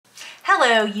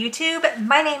Hello YouTube,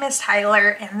 my name is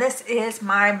Tyler and this is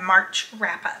my March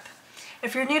wrap-up.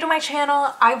 If you're new to my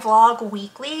channel, I vlog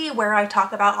weekly where I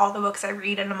talk about all the books I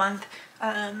read in a month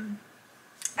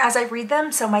as I read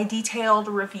them. So my detailed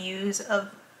reviews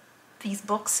of these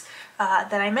books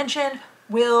that I mentioned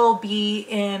will be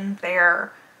in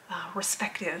their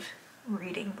respective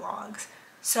reading vlogs.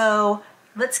 So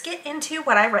let's get into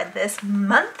what I read this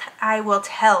month. I will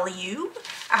tell you,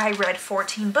 I read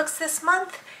 14 books this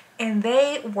month, and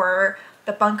they were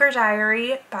The Bunker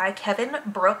Diary by Kevin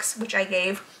Brooks, which I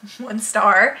gave 1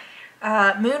 star,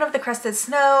 Moon of the Crusted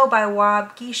Snow by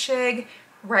Wab Gishig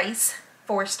Rice,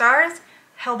 4 stars,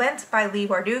 Hellbent by Lee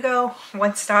Bardugo,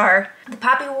 1 star, The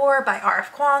Poppy War by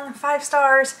R.F. Kuang, 5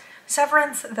 stars,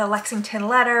 Severance, The Lexington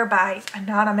Letter by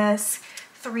Anonymous,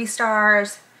 3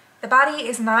 stars, The Body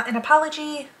Is Not an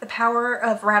Apology, The Power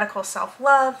of Radical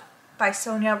Self-Love by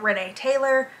Sonia Renee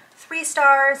Taylor, 3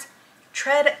 stars,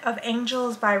 Tread of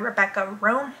Angels by Rebecca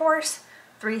Roanhorse,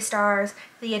 3 stars,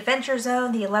 The Adventure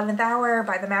Zone, The 11th Hour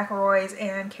by the McElroys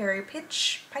and Carrie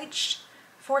Peitch,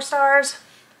 4 stars,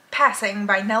 Passing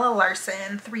by Nella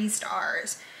Larson, 3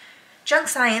 stars, Junk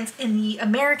Science in the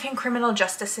American Criminal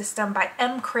Justice System by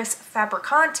M. Chris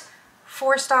Fabricant,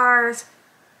 4 stars,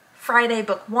 Friday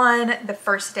Book 1, The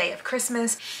First Day of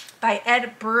Christmas by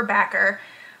Ed Brubaker,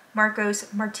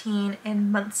 Marcos Martin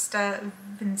and Munsta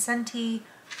Vincenti,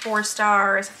 4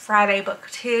 stars, Friday Book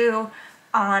 2,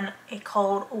 On a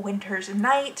Cold Winter's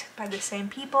Night by the same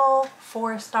people,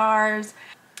 4 stars,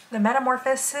 The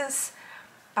Metamorphosis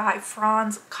by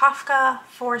Franz Kafka,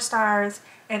 4 stars,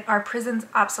 and Are Prisons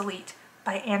Obsolete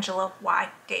by Angela Y.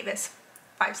 Davis,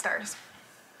 5 stars.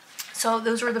 So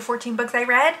those were the 14 books I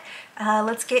read.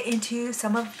 Let's get into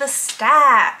some of the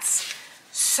stats.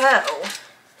 So,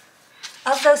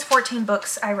 of those 14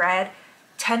 books I read,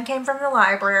 10 came from the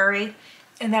library,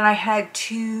 and then I had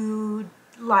 2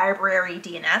 library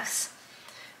DNFs.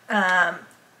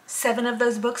 7 of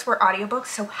those books were audiobooks,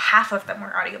 so half of them were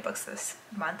audiobooks this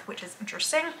month, which is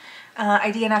interesting.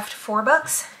 I DNF'd 4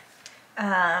 books,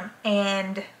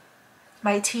 and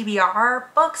my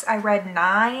TBR books, I read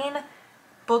 9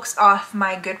 books off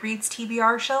my Goodreads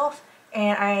TBR shelf,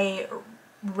 and I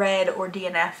read or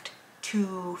DNF'd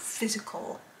 2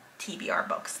 physical TBR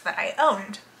books that I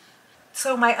owned.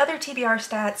 So my other TBR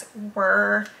stats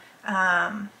were,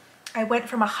 I went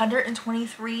from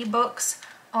 123 books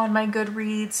on my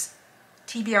Goodreads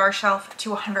TBR shelf to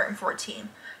 114.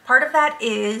 Part of that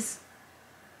is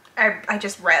I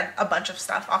just read a bunch of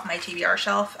stuff off my TBR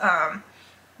shelf.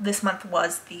 This month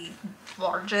was the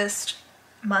largest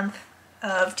month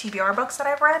of TBR books that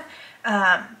I've read,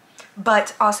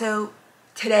 but also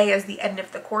today is the end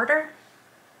of the quarter.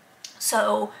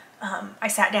 So I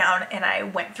sat down and I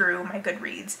went through my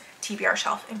Goodreads TBR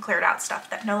shelf and cleared out stuff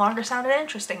that no longer sounded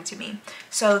interesting to me.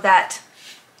 So that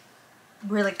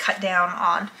really cut down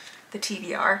on the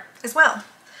TBR as well.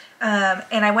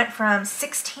 And I went from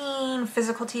 16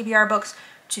 physical TBR books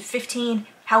to 15.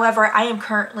 However, I am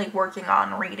currently working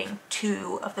on reading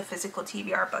 2 of the physical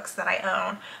TBR books that I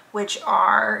own, which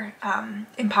are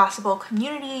Impossible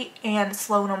Community and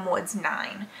Sloanham Woods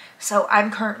 9. So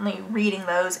I'm currently reading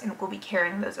those and will be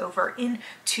carrying those over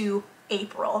into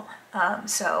April.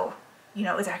 So, you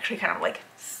know, it's actually kind of like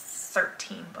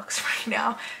 13 books right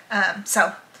now.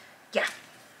 So, yeah.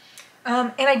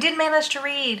 And I did manage to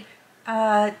read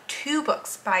 2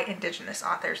 books by Indigenous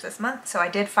authors this month, so I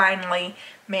did finally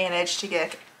manage to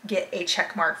get a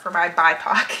check mark for my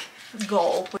BIPOC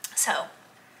goal. So,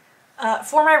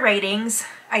 for my ratings,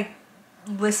 I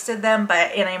listed them,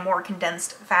 but in a more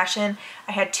condensed fashion.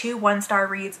 I had 2 1-star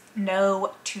reads,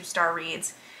 no 2-star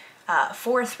reads,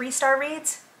 4 3-star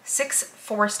reads, 6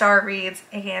 4-star reads,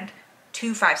 and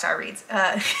 2 5-star reads.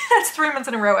 That's 3 months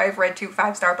in a row I've read 2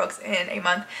 5-star books in a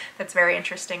month. That's very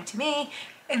interesting to me.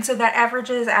 And so that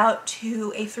averages out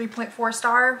to a 3.4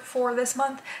 star for this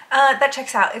month. That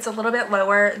checks out. It's a little bit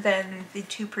lower than the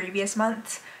 2 previous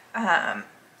months.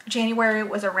 January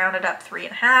was a rounded up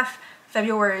 3.5.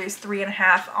 February is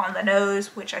 3.5 on the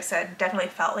nose, which I said definitely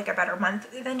felt like a better month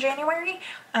than January.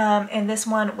 And this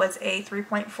one was a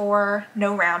 3.4,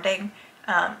 no rounding.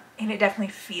 And it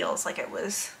definitely feels like it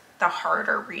was the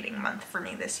harder reading month for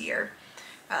me this year.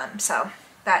 So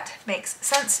that makes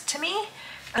sense to me.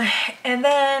 And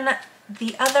then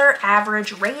the other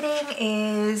average rating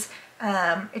is,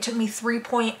 it took me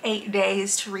 3.8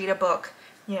 days to read a book,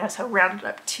 you know, so rounded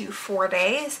up to 4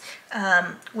 days,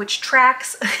 which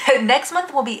tracks. Next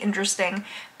month will be interesting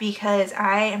because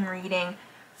I am reading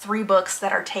 3 books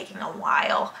that are taking a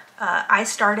while. I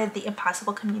started The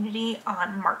Impossible Community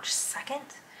on March 2nd,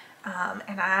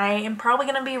 and I am probably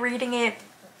going to be reading it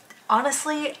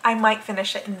honestly, I might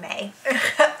finish it in May.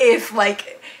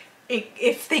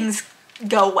 if things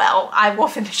go well, I will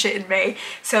finish it in May.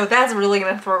 So that's really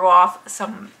gonna throw off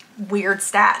some weird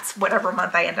stats, whatever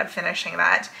month I end up finishing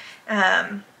that.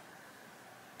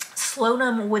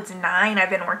 Slownum Woods 9 I've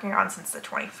been working on since the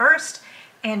 21st,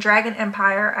 and Dragon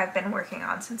Empire I've been working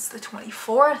on since the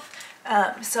 24th.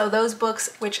 So those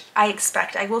books, which I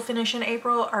expect I will finish in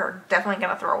April, are definitely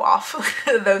gonna throw off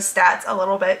those stats a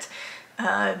little bit.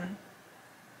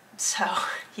 So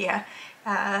yeah,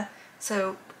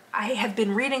 so I have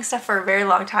been reading stuff for a very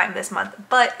long time this month,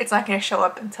 but it's not gonna show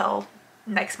up until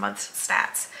next month's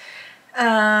stats.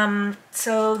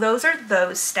 So those are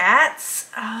those stats,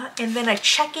 and then I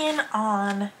check in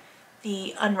on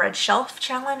the unread shelf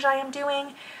challenge I am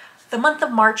doing. The month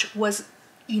of March was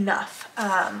enough.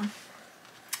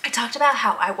 I talked about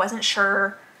how I wasn't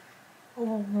sure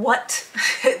what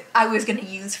I was going to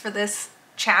use for this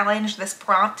challenge, this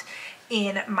prompt,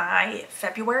 in my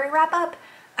February wrap up.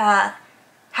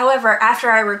 However, after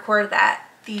I recorded that,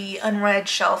 the unread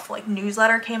shelf like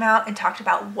newsletter came out and talked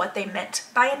about what they meant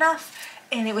by enough.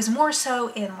 And it was more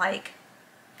so in like,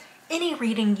 any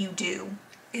reading you do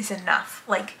is enough.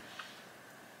 Like,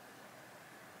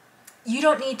 you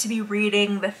don't need to be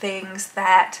reading the things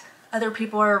that other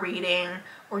people are reading,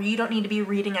 or you don't need to be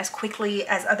reading as quickly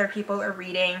as other people are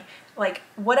reading. Like,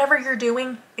 whatever you're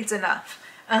doing, it's enough.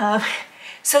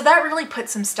 So that really put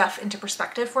some stuff into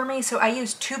perspective for me. So I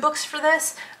used 2 books for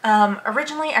this.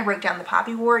 Originally I wrote down The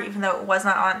Poppy War, even though it was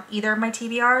not on either of my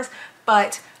TBRs,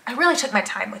 but I really took my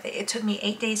time with it. It took me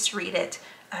 8 days to read it.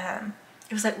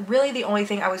 It was like really the only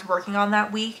thing I was working on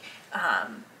that week.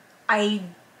 I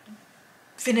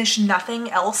finished nothing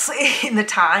else in the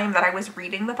time that I was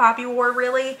reading The Poppy War,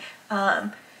 really.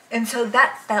 And so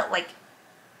that felt like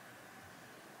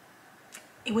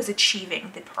it was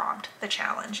achieving the prompt, the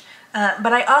challenge.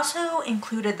 But I also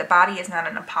included The Body Is Not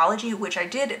an Apology, which I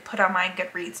did put on my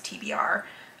Goodreads TBR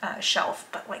shelf,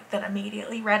 but like then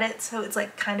immediately read it. So it's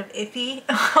like kind of iffy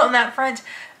on that front.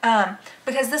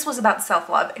 Because this was about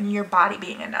self-love and your body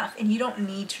being enough, and you don't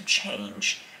need to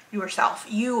change yourself.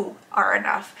 You are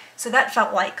enough. So that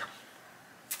felt like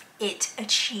it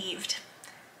achieved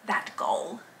that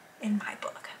goal in my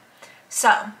book.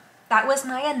 So that was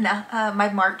my my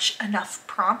March enough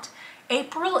prompt.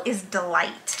 April is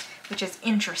delight, which is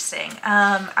interesting.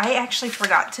 I actually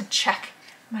forgot to check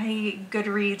my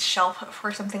Goodreads shelf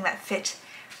for something that fit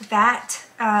that.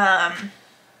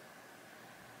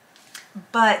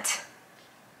 But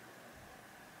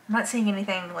I'm not seeing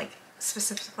anything like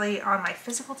specifically on my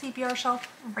physical TBR shelf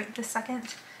right this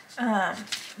second.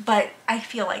 But I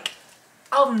feel like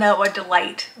I'll know a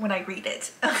delight when I read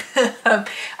it.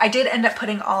 I did end up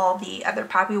putting all the other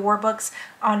Poppy War books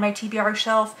on my TBR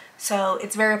shelf, so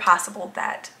it's very possible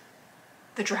that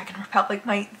the Dragon Republic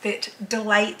might fit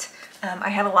delight. I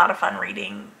had a lot of fun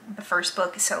reading the first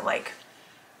book, so like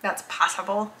that's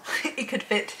possible. It could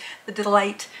fit the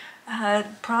delight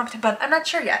prompt, but I'm not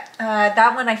sure yet.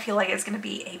 That one I feel like is going to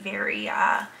be a very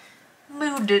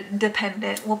mood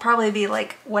dependent. Will probably be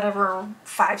like whatever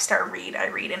 5-star read I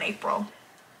read in April.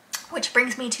 Which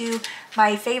brings me to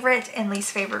my favorite and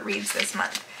least favorite reads this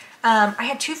month. I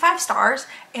had 2 5 stars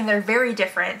and they're very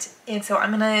different, and so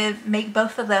I'm gonna make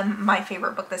both of them my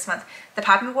favorite book this month. The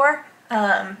Poppy War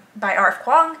by R.F.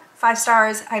 Kuang, 5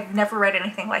 stars. I've never read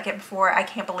anything like it before. I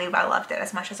can't believe I loved it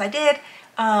as much as I did.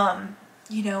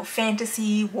 You know,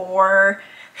 fantasy, war,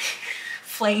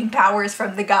 flame powers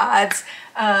from the gods.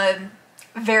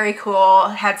 Very cool,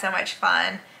 had so much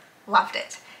fun, loved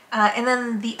it. And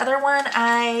then the other one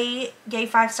I gave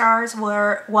 5 stars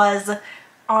was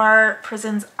Are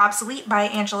Prisons Obsolete by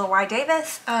Angela Y.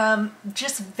 Davis.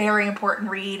 Just very important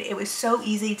read. It was so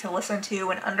easy to listen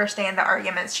to and understand the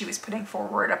arguments she was putting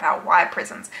forward about why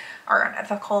prisons are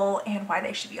unethical and why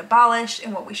they should be abolished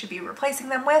and what we should be replacing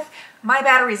them with. My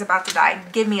battery's about to die.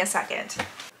 Give me a second.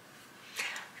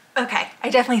 Okay, I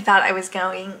definitely thought I was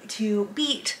going to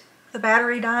beat the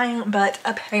battery dying, but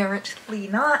apparently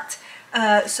not.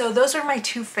 So those are my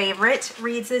 2 favorite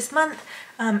reads this month.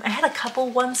 I had a couple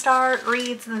 1-star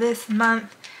reads this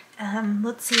month.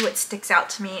 Let's see what sticks out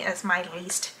to me as my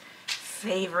least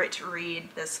favorite read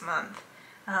this month.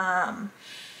 I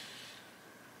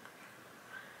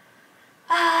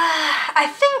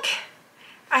think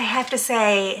I have to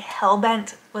say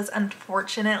Hellbent was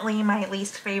unfortunately my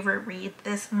least favorite read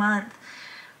this month.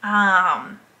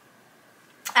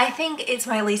 I think it's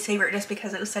my least favorite just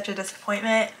because it was such a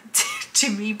disappointment to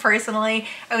me personally.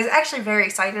 I was actually very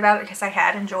excited about it because I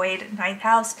had enjoyed Ninth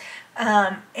House,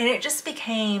 and it just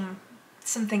became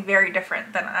something very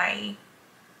different than I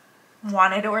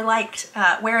wanted or liked.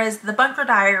 Whereas The Bunker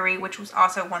Diary, which was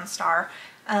also 1 star,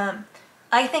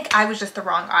 I think I was just the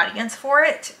wrong audience for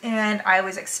it, and I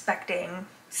was expecting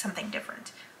something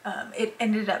different. It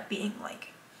ended up being like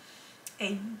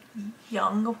a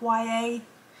young YA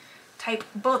type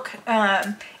book,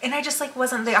 and I just like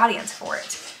wasn't the audience for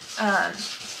it.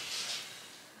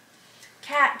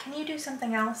 Kat, can you do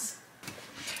something else?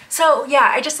 So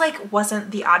yeah, I just like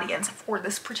wasn't the audience for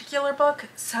this particular book,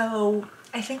 so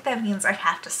I think that means I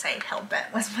have to say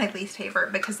Hellbent was my least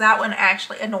favorite, because that one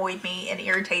actually annoyed me and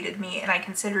irritated me, and I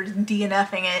considered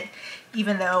DNFing it,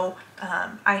 even though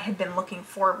I had been looking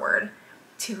forward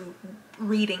to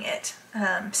reading it.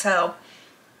 So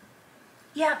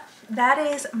yeah, that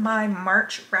is my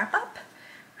March wrap up.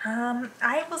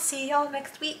 I will see y'all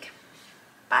next week.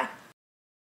 Bye.